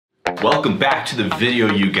Welcome back to the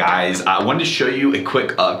video, you guys. I wanted to show you a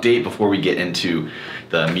quick update before we get into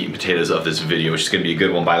the meat and potatoes of this video, which is gonna be a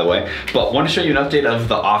good one, by the way. But I want to show you an update of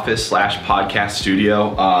the office slash podcast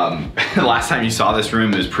studio. Last time you saw this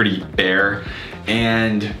room, it was pretty bare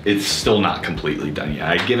and it's still not completely done yet.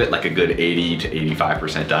 I give it like a good 80 to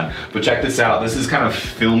 85% done. But check this out. This is kind of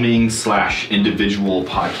filming slash individual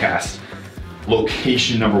podcast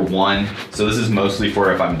location number one. So this is mostly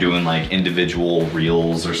for if I'm doing like individual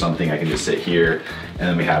reels or something, I can just sit here. And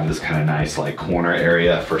then we have this kind of nice like corner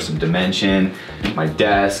area for some dimension, my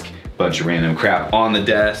desk, bunch of random crap on the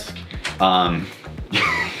desk. Yeah,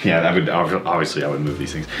 obviously I would move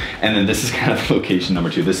these things. And then this is kind of location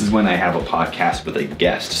number two. This is when I have a podcast with a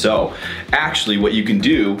guest. So actually what you can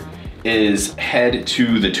do is head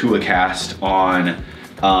to the TuaCast on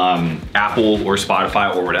Apple or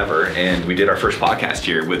Spotify or whatever, and we did our first podcast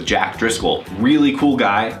here with Jack Driscoll. Really cool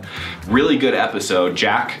guy, really good episode.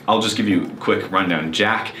 Jack, I'll just give you a quick rundown.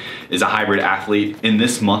 Jack is a hybrid athlete. In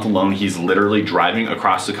this month alone, he's literally driving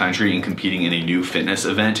across the country and competing in a new fitness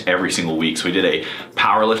event every single week. So we did a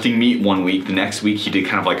powerlifting meet one week. The next week he did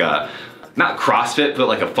kind of like a, not CrossFit, but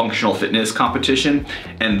like a functional fitness competition.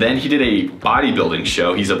 And then he did a bodybuilding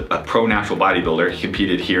show. He's a pro natural bodybuilder. He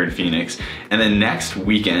competed here in Phoenix. And then next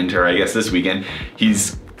weekend, or I guess this weekend,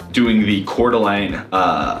 he's doing the Coeur d'Alene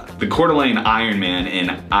Ironman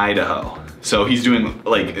in Idaho. So he's doing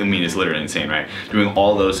like, I mean, it's literally insane, right? Doing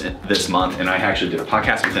all those this month. And I actually did a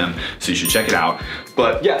podcast with him, so you should check it out.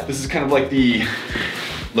 But yeah, this is kind of like the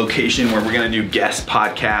location where we're gonna do guest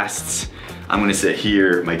podcasts. I'm gonna sit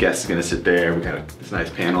here, my guest is gonna sit there. We got these nice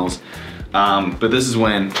panels. But this is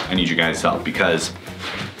when I need you guys' help because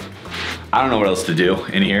I don't know what else to do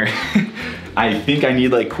in here. I think I need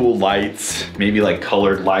like cool lights, maybe like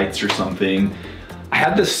colored lights or something. I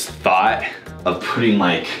had this thought of putting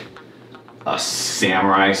like a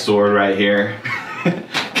samurai sword right here.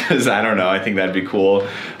 Cause I don't know, I think that'd be cool.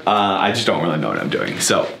 I just don't really know what I'm doing.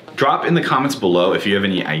 So drop in the comments below if you have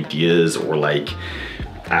any ideas or like,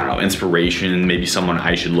 I don't know, inspiration, maybe someone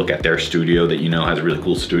I should look at their studio that you know has a really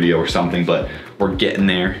cool studio or something, but we're getting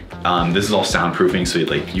there. This is all soundproofing, so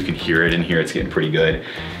like you can hear it in here, it's getting pretty good.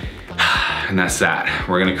 And that's that.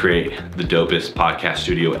 We're gonna create the dopest podcast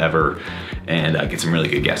studio ever and get some really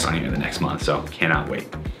good guests on here in the next month, so cannot wait.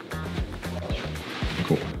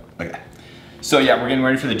 Cool, okay. So yeah, we're getting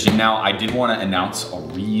ready for the gym now. I did wanna announce a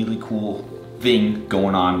really cool thing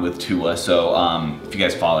going on with Tua. So if you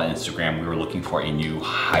guys follow Instagram, we were looking for a new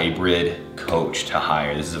hybrid coach to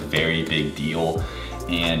hire. This is a very big deal.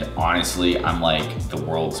 And honestly, I'm like the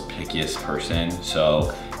world's pickiest person.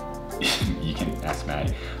 So you can ask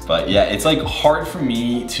Maddie. But yeah, it's like hard for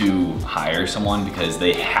me to hire someone because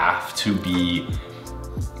they have to be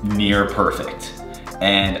near perfect.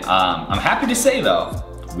 And I'm happy to say though,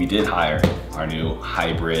 we did hire our new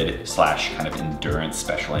hybrid slash kind of endurance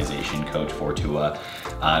specialization coach for Tua.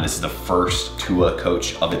 This is the first Tua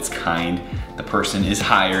coach of its kind. The person is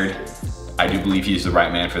hired. I do believe he's the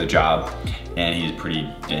right man for the job and he's pretty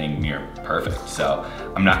dang near perfect. So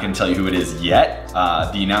I'm not gonna tell you who it is yet.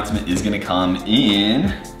 The announcement is gonna come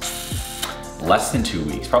in less than 2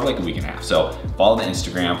 weeks, probably like a week and a half. So follow the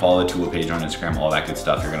Instagram, follow the Tua page on Instagram, all that good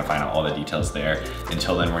stuff. You're gonna find out all the details there.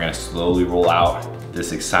 Until then, we're gonna slowly roll out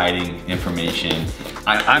this exciting information.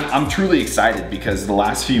 I'm truly excited because the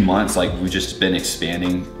last few months, like we've just been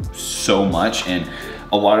expanding so much and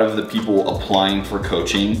a lot of the people applying for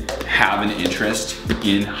coaching have an interest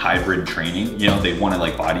in hybrid training. You know, they wanna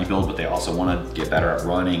like bodybuild, but they also wanna get better at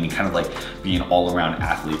running and kind of like be an all around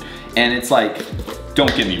athlete. And it's like,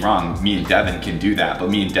 don't get me wrong, me and Devin can do that, but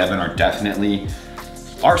me and Devin are definitely,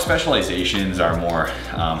 our specializations are more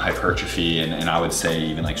hypertrophy and I would say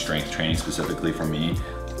even like strength training specifically for me.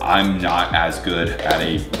 I'm not as good at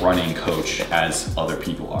a running coach as other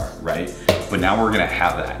people are, right? But now we're gonna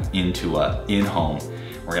have that in-home.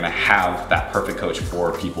 We're gonna have that perfect coach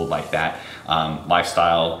for people like that.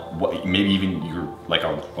 Lifestyle, maybe even you're like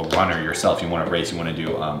a runner yourself, you wanna race, you wanna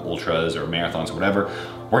do ultras or marathons or whatever.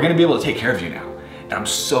 We're gonna be able to take care of you now. And I'm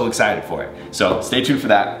so excited for it. So stay tuned for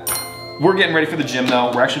that. We're getting ready for the gym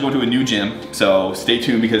though. We're actually going to a new gym. So stay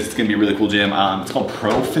tuned because it's gonna be a really cool gym. It's called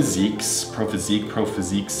Physique,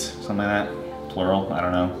 something like that. Plural, I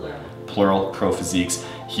don't know. Plural, Physiques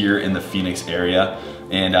here in the Phoenix area.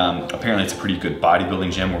 And apparently it's a pretty good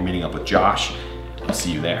bodybuilding gym. We're meeting up with Josh. I'll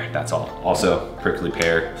see you there, that's all. Also, prickly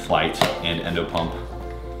pear, flight, and endo pump.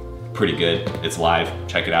 Pretty good, it's live.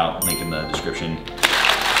 Check it out, link in the description.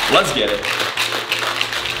 Let's get it.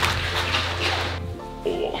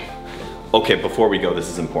 Okay, before we go, this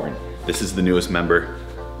is important. This is the newest member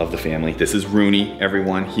of the family. This is Rooney,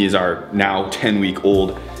 everyone. He is our now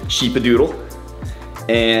 10-week-old sheepadoodle,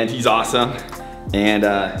 and he's awesome. And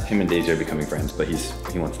him and Daisy are becoming friends, but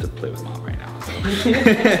he wants to play with Mom right now. So.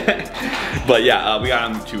 But yeah, we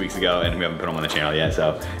got him 2 weeks ago, and we haven't put him on the channel yet.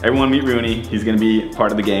 So everyone meet Rooney. He's gonna be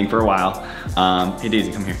part of the gang for a while. Hey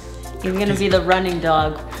Daisy, come here. You're gonna be the running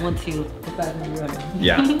dog once you decide to be running.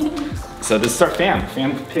 Yeah. So this is our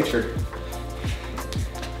fam picture.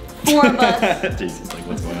 4 of us. Daisy's like,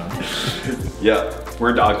 what's going on? Yeah,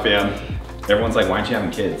 we're a dog fam. Everyone's like, why aren't you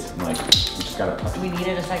having kids? I'm like, we just got a puppy. We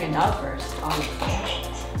needed a second dog first, obviously.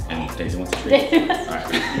 And Daisy wants a treat.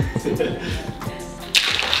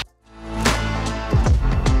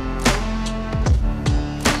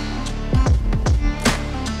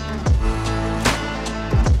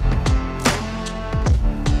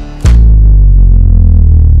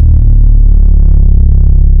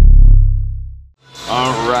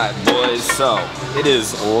 All right. So, it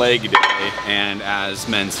is leg day, and as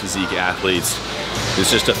men's physique athletes, it's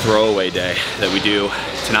just a throwaway day that we do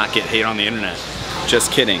to not get hate on the internet.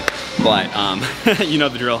 Just kidding. But, you know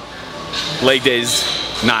the drill. Leg day's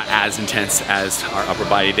not as intense as our upper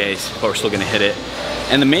body days, but we're still gonna hit it.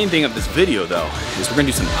 And the main thing of this video, though, is we're gonna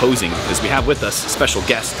do some posing, because we have with us a special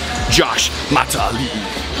guest, Josh Matali.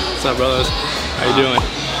 What's up, brothers? How you doing?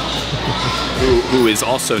 Who is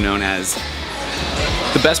also known as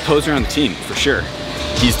the best poser on the team, for sure.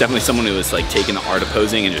 He's definitely someone who has like taken the art of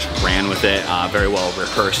posing and just ran with it, very well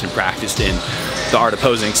rehearsed and practiced in the art of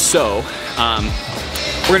posing. So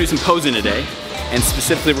we're gonna do some posing today, and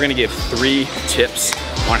specifically we're gonna give 3 tips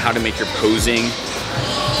on how to make your posing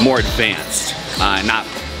more advanced, not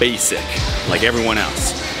basic like everyone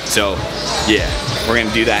else. So yeah, we're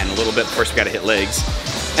gonna do that in a little bit. First we gotta hit legs,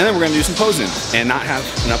 and then we're gonna do some posing and not have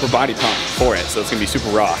an upper body pump for it. So it's gonna be super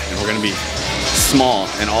raw, and we're gonna be small,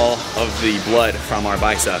 and all of the blood from our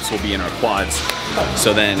biceps will be in our quads.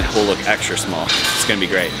 So then we'll look extra small. It's gonna be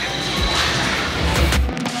great.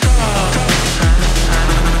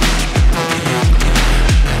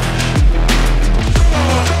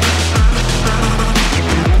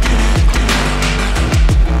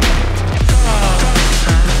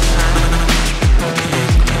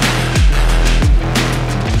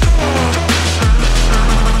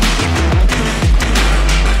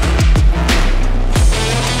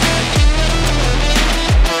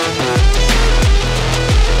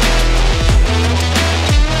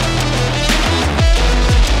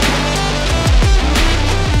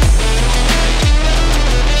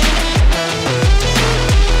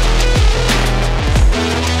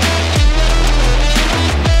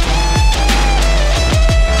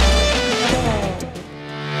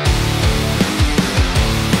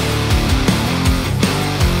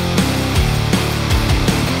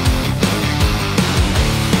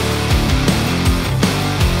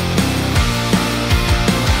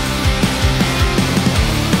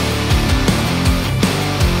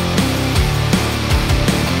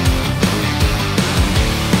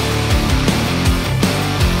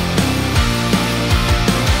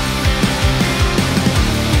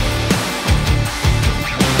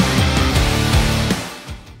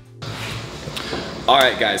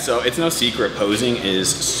 Alright guys, so it's no secret posing is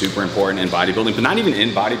super important in bodybuilding, but not even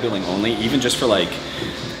in bodybuilding only, even just for like,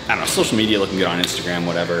 I don't know, social media, looking good on Instagram,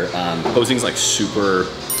 whatever. Posing's like super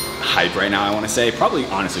hype right now, I want to say. Probably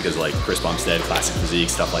honestly because like Chris Bumstead, Classic Physique,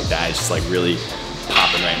 stuff like that. It's just like really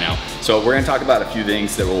popping right now. So we're going to talk about a few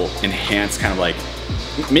things that will enhance, kind of like,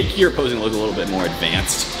 make your posing look a little bit more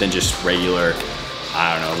advanced than just regular,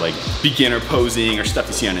 I don't know, like beginner posing or stuff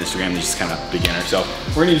you see on Instagram that's just kind of beginner. So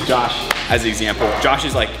we're gonna use Josh as the example. Josh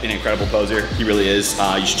is like an incredible poser. He really is.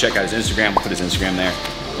 You should check out his Instagram. We'll put his Instagram there.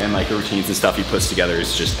 And like the routines and stuff he puts together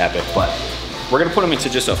is just epic. But we're gonna put him into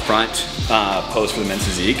just a front pose for the men's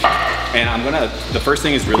physique. And the first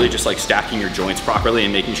thing is really just like stacking your joints properly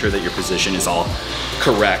and making sure that your position is all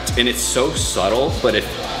correct. And it's so subtle, but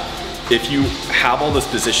if you have all those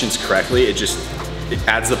positions correctly, it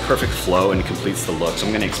adds the perfect flow and completes the look. So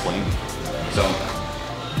I'm gonna explain. So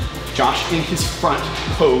Josh in his front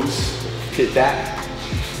pose, hit that,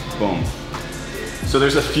 boom. So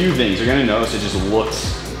there's a few things you're gonna notice. It just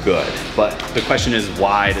looks good, but the question is,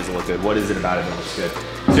 why does it look good? What is it about it that looks good?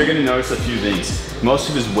 So you're gonna notice a few things. Most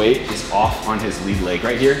of his weight is off on his lead leg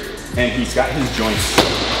right here, and he's got his joints,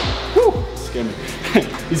 whoo, scared me.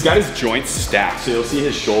 He's got his joints stacked. So you'll see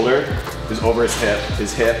his shoulder is over his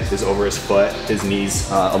hip is over his foot, his knees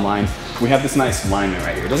aligned. We have this nice alignment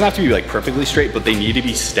right here. It doesn't have to be like perfectly straight, but they need to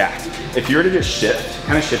be stacked. If you were to just shift,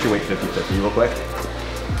 kind of shift your weight 50-50 real quick,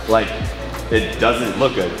 like it doesn't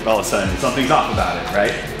look good all of a sudden. Something's off about it,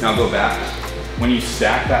 right? Now go back. When you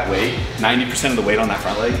stack that weight, 90% of the weight on that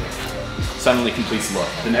front leg suddenly completes the look.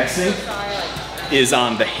 The next thing, is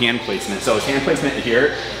the hand placement. So his hand placement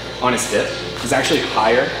here on his hip is actually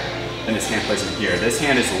higher than his hand placement here. This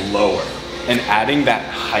hand is lower. And adding that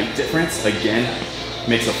height difference, again,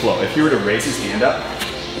 makes a flow. If you were to raise his hand up,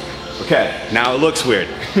 okay, now it looks weird.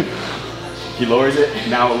 He lowers it,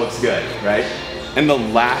 now it looks good, right? And the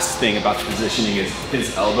last thing about the positioning is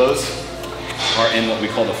his elbows are in what we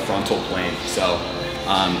call the frontal plane. So,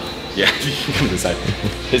 yeah, you can come to the side.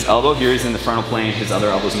 His elbow here is in the frontal plane, his other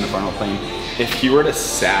elbow's in the frontal plane. If he were to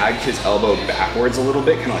sag his elbow backwards a little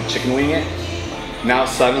bit, kind of like chicken wing it, now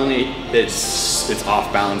suddenly it's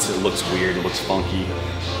off balance, it looks weird, it looks funky,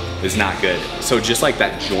 it's not good. So just like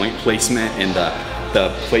that joint placement and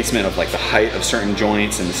the placement of like the height of certain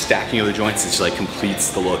joints and the stacking of the joints, it just like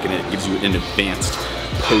completes the look and it gives you an advanced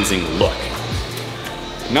posing look.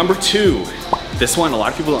 Number 2, this one a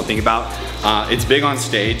lot of people don't think about. It's big on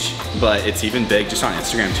stage, but it's even big just on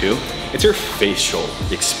Instagram too. It's your facial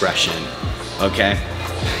expression, okay?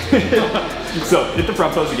 So hit the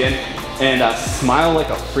front pose again and smile like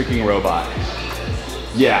a freaking robot.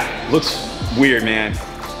 Yeah, looks weird, man.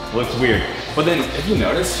 Looks weird. But then if you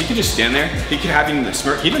notice, he could just stand there. He could have even the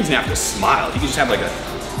smirk. He doesn't have to smile. He could just have like a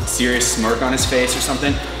serious smirk on his face or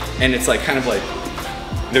something. And it's like kind of like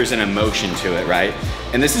there's an emotion to it, right?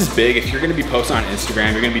 And this is big. If you're gonna be posting on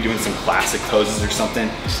Instagram, you're gonna be doing some classic poses or something.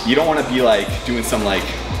 You don't wanna be like doing some like,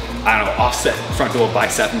 I don't know, offset front double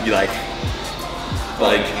bicep and be like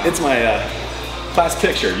it's my class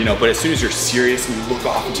picture, you know? But as soon as you're serious and you look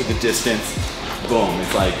off into the distance, boom,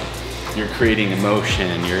 it's like you're creating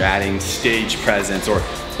emotion, you're adding stage presence or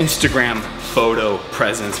Instagram photo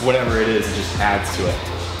presence, whatever it is, it just adds to it.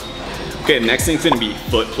 Okay, the next thing's gonna be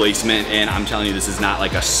foot placement, and I'm telling you, this is not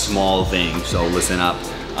like a small thing, so listen up.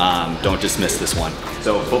 Don't dismiss this one.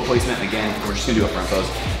 So foot placement, again, we're just gonna do a front pose.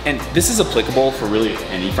 And this is applicable for really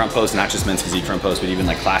any front pose, not just men's physique front pose, but even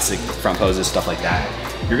like classic front poses, stuff like that.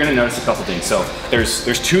 You're gonna notice a couple things. So there's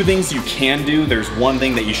 2 things you can do, there's 1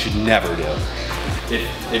 thing that you should never do.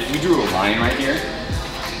 If we drew a line right here,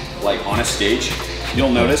 like on a stage, you'll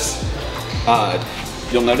notice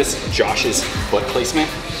Josh's foot placement.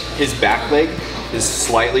 His back leg is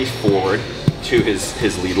slightly forward to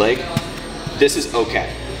his lead leg. This is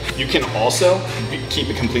okay. You can also keep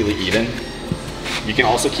it completely even. You can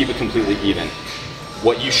also keep it completely even.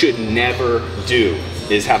 What you should never do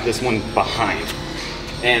is have this one behind.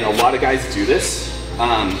 And a lot of guys do this.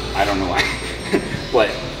 I don't know why, but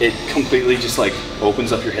it completely just like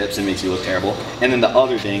opens up your hips and makes you look terrible. And then the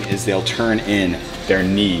other thing is they'll turn in their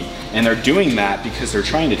knee. And they're doing that because they're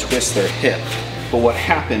trying to twist their hip. But what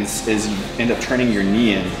happens is you end up turning your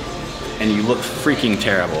knee in and you look freaking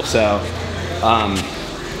terrible. So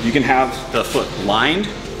you can have the foot lined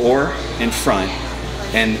or in front,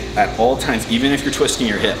 and at all times, even if you're twisting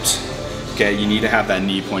your hips, okay, you need to have that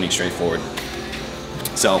knee pointing straight forward.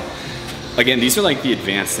 So again, these are like the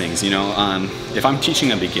advanced things, you know. If I'm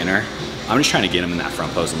teaching a beginner, I'm just trying to get them in that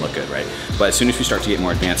front pose and look good, right? But as soon as we start to get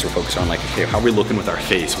more advanced, we're focused on like, okay, how are we looking with our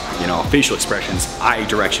face? You know, facial expressions, eye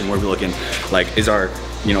direction, where are we looking? Like, is our,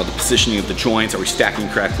 you know, the positioning of the joints, are we stacking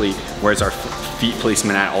correctly? Where's our feet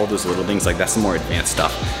placement at? All those little things, like that's the more advanced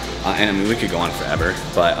stuff. And I mean, we could go on forever,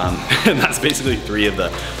 but that's basically 3 of the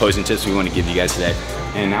posing tips we want to give you guys today.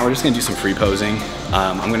 And now we're just gonna do some free posing.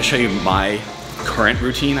 I'm gonna show you my current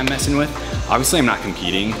routine I'm messing with. Obviously, I'm not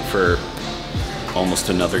competing for almost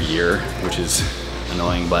another year, which is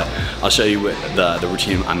annoying, but I'll show you what the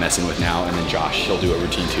routine I'm messing with now, and then Josh, he'll do a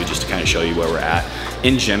routine too, just to kind of show you where we're at.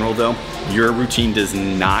 In general though, your routine does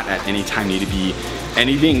not at any time need to be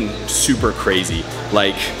anything super crazy.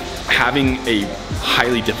 Like, having a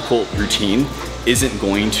highly difficult routine isn't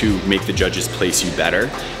going to make the judges place you better.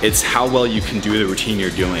 It's how well you can do the routine you're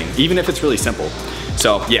doing, even if it's really simple.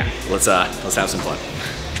 So yeah, let's have some fun.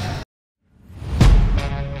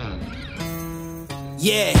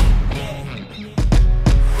 Yeah,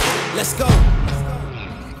 let's go.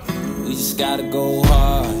 We just gotta go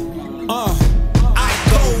hard. I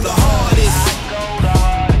go the hardest.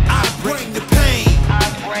 I bring the pain.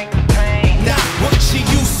 Not what you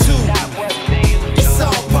used to. It's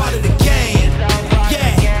all part of the game.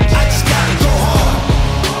 Yeah, I just gotta go hard.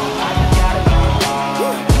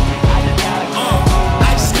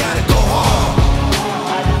 I just gotta go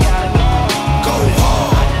hard. Go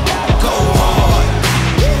hard. Go hard.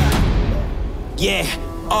 Yeah.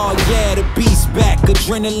 Oh yeah, the beast back.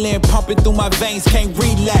 Adrenaline pumping through my veins, can't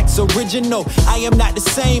relax. Original, I am not the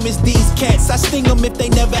same as these cats. I sting them if they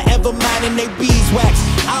never ever mind and they beeswax.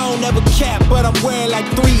 I don't ever cap, but I'm wearing like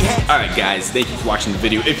 3 hats. Alright guys, thank you for watching the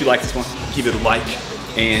video. If you like this one, give it a like.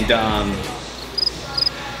 And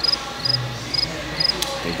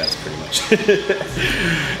think that's pretty much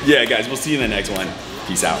it. Yeah, guys, we'll see you in the next one.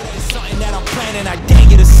 Peace out. Something that I'm planning, I